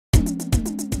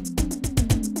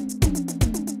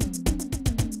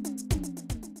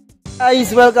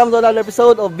Guys, welcome to another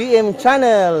episode of BM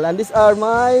channel, and these are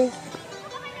my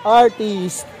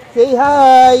artists. Say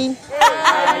hi!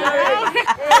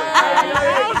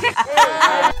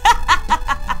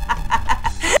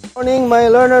 Morning, my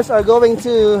learners are going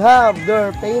to have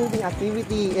their painting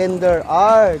activity and their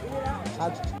art.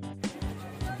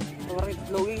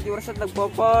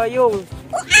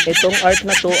 Itong art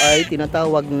na to ay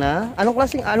tinatawag na,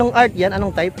 anong art yan?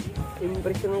 Anong type?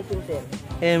 Impressionism, sir.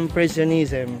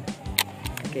 Impressionism.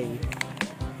 Okay.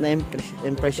 Na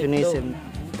impressionism.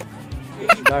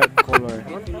 Dark color.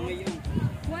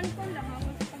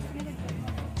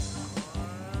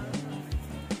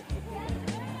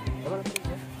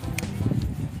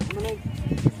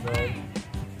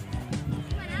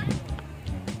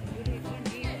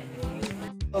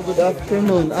 Oh, good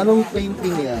afternoon. Anong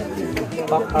painting yan?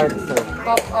 Pop art, sir.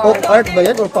 Pop art ba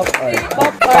yan or pop art?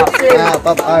 Pop art, sir. Ah,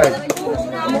 pop art.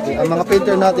 Okay, ang mga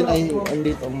painter natin ay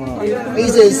andito ang mga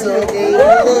MAIHS. Okay.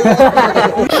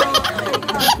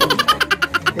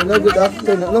 Hello, good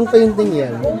afternoon. Anong painting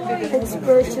yan?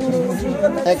 Expressionism.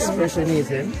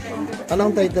 Expressionism.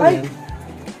 Anong title yan?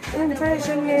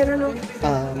 Impressionism.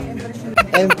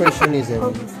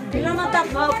 Impressionism. Ilang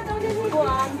matakap?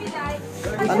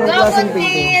 Anong klaseng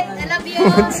painting? I love you.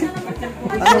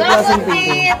 Anong klaseng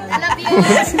painting? I love you.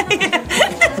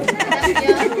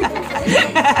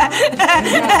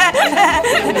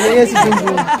 Yes,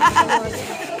 Jumbo.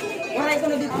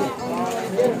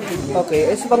 Okay,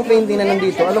 is pang painting na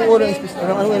nandito. Anong uri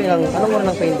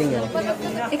ng painting yan?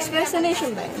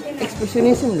 Expressionism ba?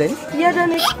 Expressionism din? Yeah,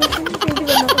 dan expressionism. Hindi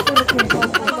ba nakasulat nito?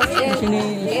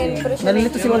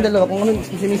 Nalilito silang dalawa kung anong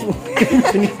expressionism.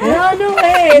 Ano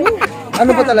eh?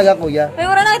 Ano ba talaga, kuya? Ay,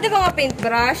 wala na ito mga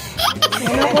paintbrush.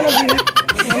 Wala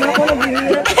ko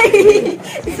nagbihirap.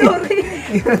 Sorry.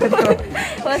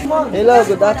 Hello,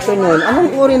 good afternoon.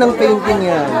 Anong uri ng painting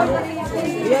yan?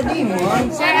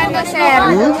 Sir, ano, sir?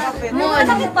 Moon.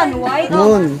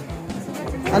 Moon.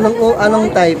 Anong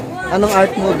type? Anong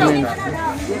art movement?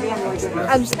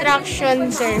 Abstraction,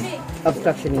 sir.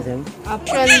 Abstractionism?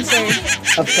 Sir.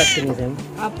 Abstractionism?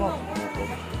 Apo.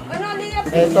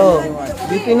 Ito,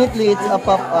 definitely it's a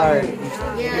pop art.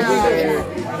 Yeah.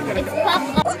 It's pop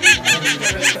art.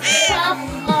 Pop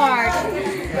art.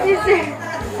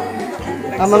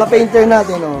 Ang mga painter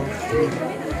natin, oh.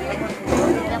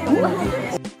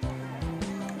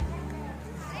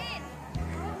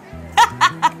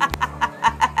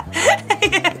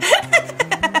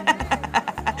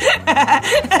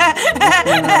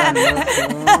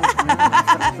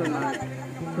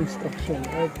 Construction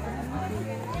art.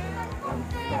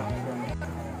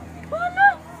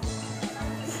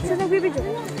 Saan nagbibidyo?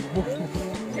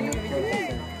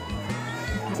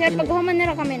 Sir, paghuman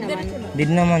nila kami naman. Di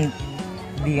naman,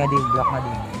 di ka di block na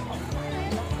din.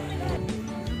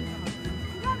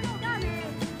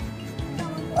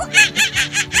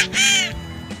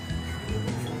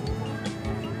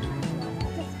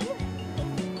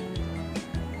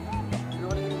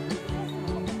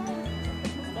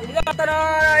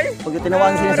 Pag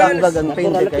tinawagan sila sa vlog, ang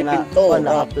painter kaya na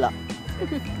nakapla.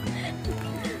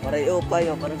 Maray upay,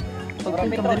 parang Pag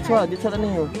painter dito sa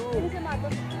ninyo.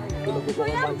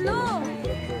 Kuyam, blue.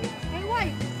 Ay,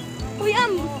 white.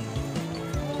 Kuyam.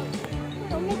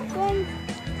 Tumukon.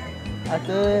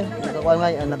 Ate, nakakuha nga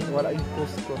yung anak, wala yung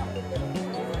post ko.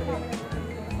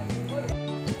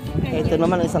 Ito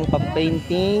naman isang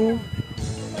pag-painting.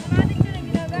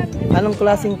 Anong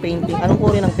klaseng painting? Anong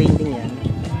uri ng painting yan?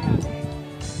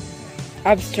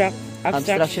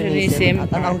 Abstractionism.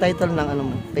 At ang title ng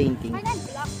anong painting?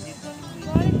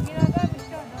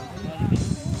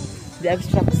 The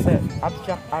abstract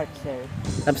art, sir.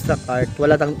 Abstract art.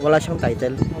 Wala siyang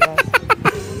title.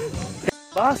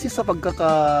 Base sa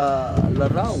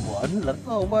larawan.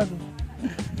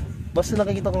 Basta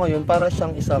nakikita ko ngayon, para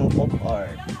siyang isang pop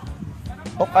art.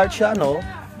 Pop art siya, no?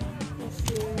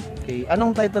 Okay.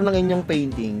 Anong title ng inyong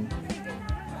painting?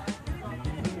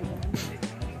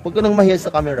 Huwag ka nang mahiya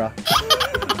sa camera.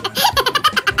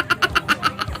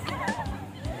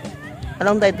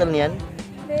 Anong title niyan?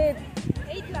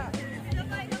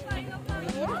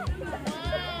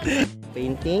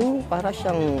 Painting, para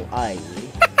siyang eye.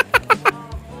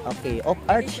 Okay, of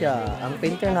art siya. Ang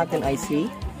painter natin ay si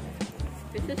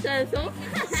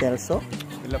Celso.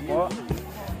 Wala po.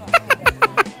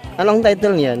 Anong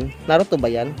title niyan? Naruto ba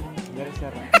yan? Yes, sir.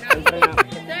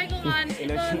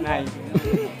 Election night.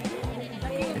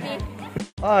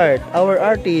 Art, our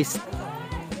artist.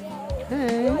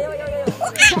 Hi.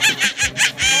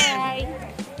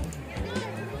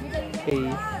 Okay.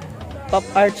 Pop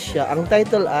art siya. Ang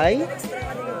title ay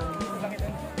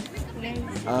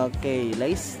Okay,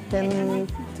 listen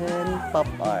 10 pop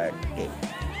art. Okay.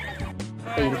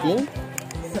 Painting.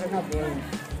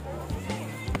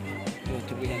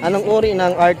 Anong uri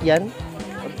ng art yan?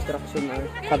 Abstraction art.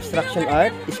 Abstraction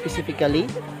art, specifically.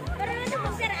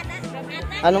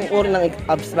 Anong uri ng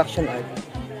abstraction art?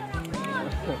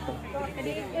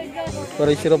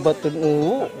 Parang sira ba ito?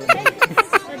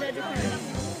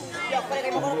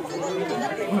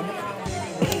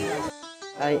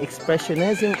 Ay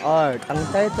expressionism art. Ang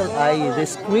title ay The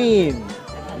Scream.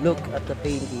 Look at the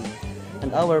painting.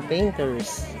 And our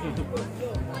painters.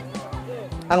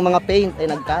 Ang mga paint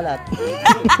ay nagkalat.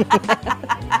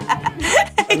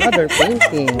 Another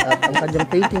painting. At ang kanyang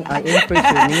painting ay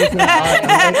impressionism art.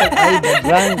 Ang title ay The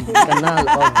Grand Canal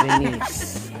of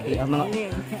Venice. Okay,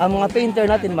 ang mga painter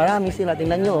natin, marami sila.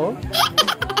 Tingnan nyo, oh.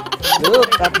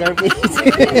 Look at their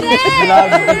painting.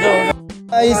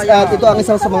 Guys, at ito ang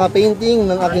isang sa mga painting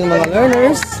ng aking mga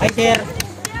learners. Hi, sir.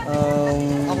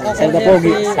 Side na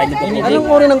pogi. Anong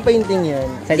uri ng painting yan?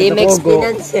 DMX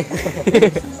Finance.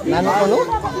 Nano ano?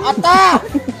 Ata!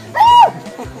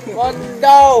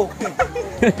 Kondo!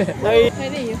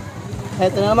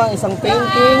 Ito na naman isang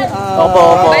painting.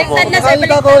 Opo.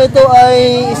 Nakita ko ito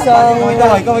ay isang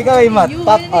Ikaw, Mat.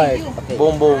 pop art. Okay.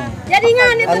 Boom, boom. Jadi nga,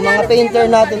 nito Ang mga painter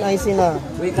natin ay sina.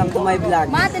 Welcome to my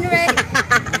vlog. Martin Red.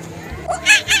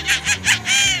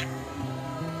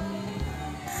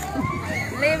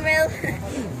 Lemel.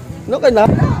 No ka na?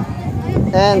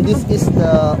 And this is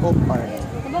the oak art.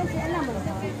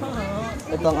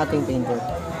 Ito ang ating painter.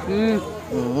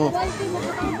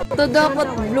 Ito dapat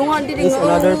lungan din This is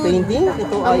another painting.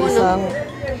 Ito ay isang...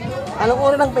 Anong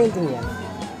uri ng painting yan?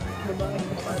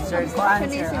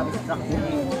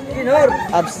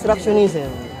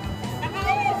 Abstractionism.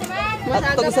 At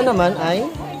ito isa naman ay...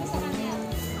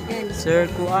 Sir,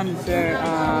 sir,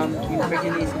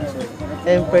 impressionism, sir.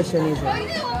 Impressionism.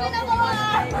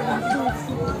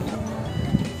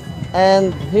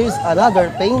 And here's another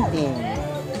painting.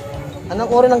 Anong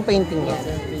uri ng painting yan?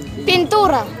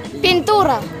 Pintura.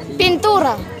 Pintura.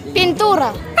 Pintura.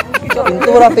 Pintura.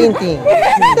 Pintura painting.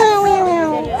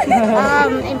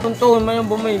 Tuntuhin mo yung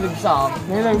bumilib sa akin.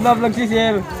 May nag-vlog si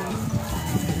sir.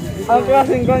 Ang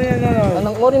klaseng ko niya na.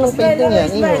 Anong uri ng painting yan?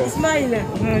 Ingo?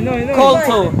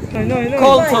 Colto.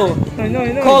 Colto.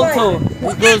 Colto.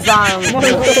 It goes down.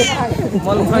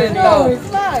 Monumento.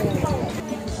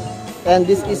 And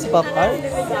this is pop art.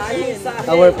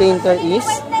 Our painter is...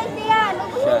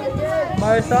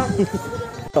 Marsa.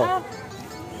 Ito.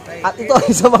 At ito ay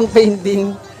isang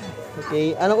painting.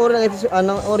 Okay. Anong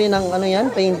uri ng ano yan?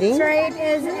 Painting? Sir, it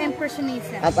is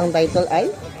impressionism. At ang title ay?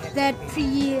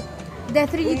 The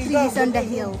three trees on the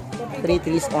hill. Three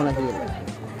Trees on a Hill.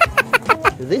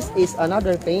 This is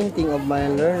another painting of my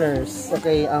learners.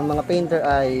 Okay, ang mga painter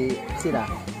ay sila.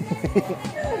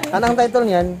 Anong title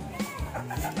niyan?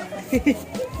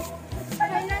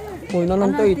 Uy,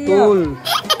 nanong title.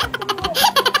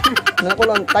 Nako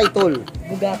lang title.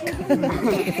 Bugak.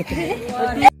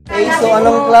 Okay, so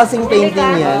anong klaseng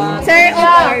painting yan? Sir, oak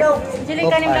art.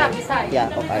 Oak art. Yeah,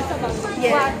 oak art.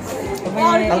 Yes.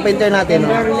 Ang painter natin,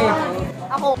 no?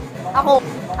 Ako.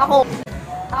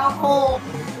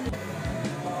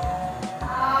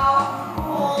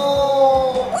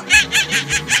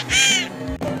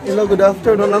 Hello, good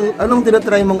afternoon. Anong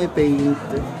tinatry mong i-paint?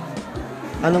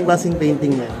 Anong klaseng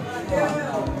painting yan?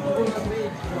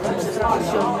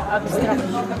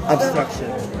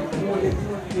 Abstraction.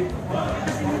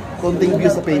 Konting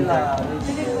view sa painter.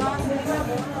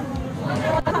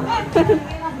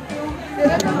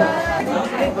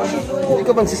 Hindi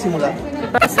ka bang sisimula?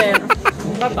 Sir,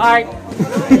 pop art.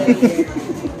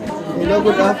 Hello,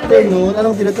 good afternoon.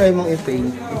 Anong tinatry mong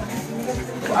i-paint?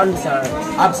 Ano, sir?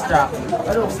 Abstract.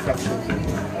 Anong abstraction?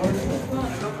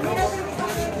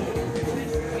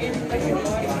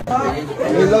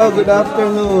 Hello, good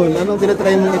afternoon. Anong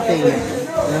tinatry mong i-paint?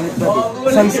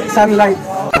 Sunlight.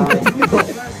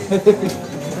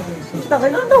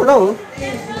 No.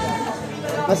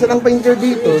 Nasaan ang painter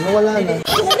dito? Nawala na.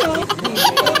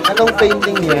 Anong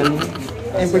painting yan?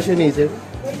 Impressionism?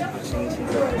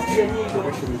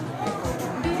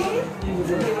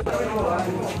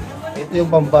 Ito yung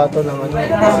pambato ng ano.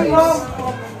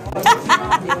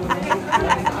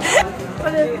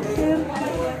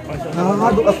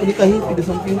 Nakakadok ako ni kahipid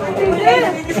sa pinto.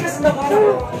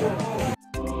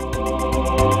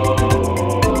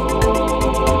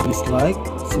 Please like,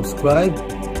 subscribe,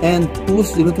 and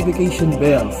push the notification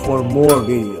bell for more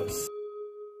videos.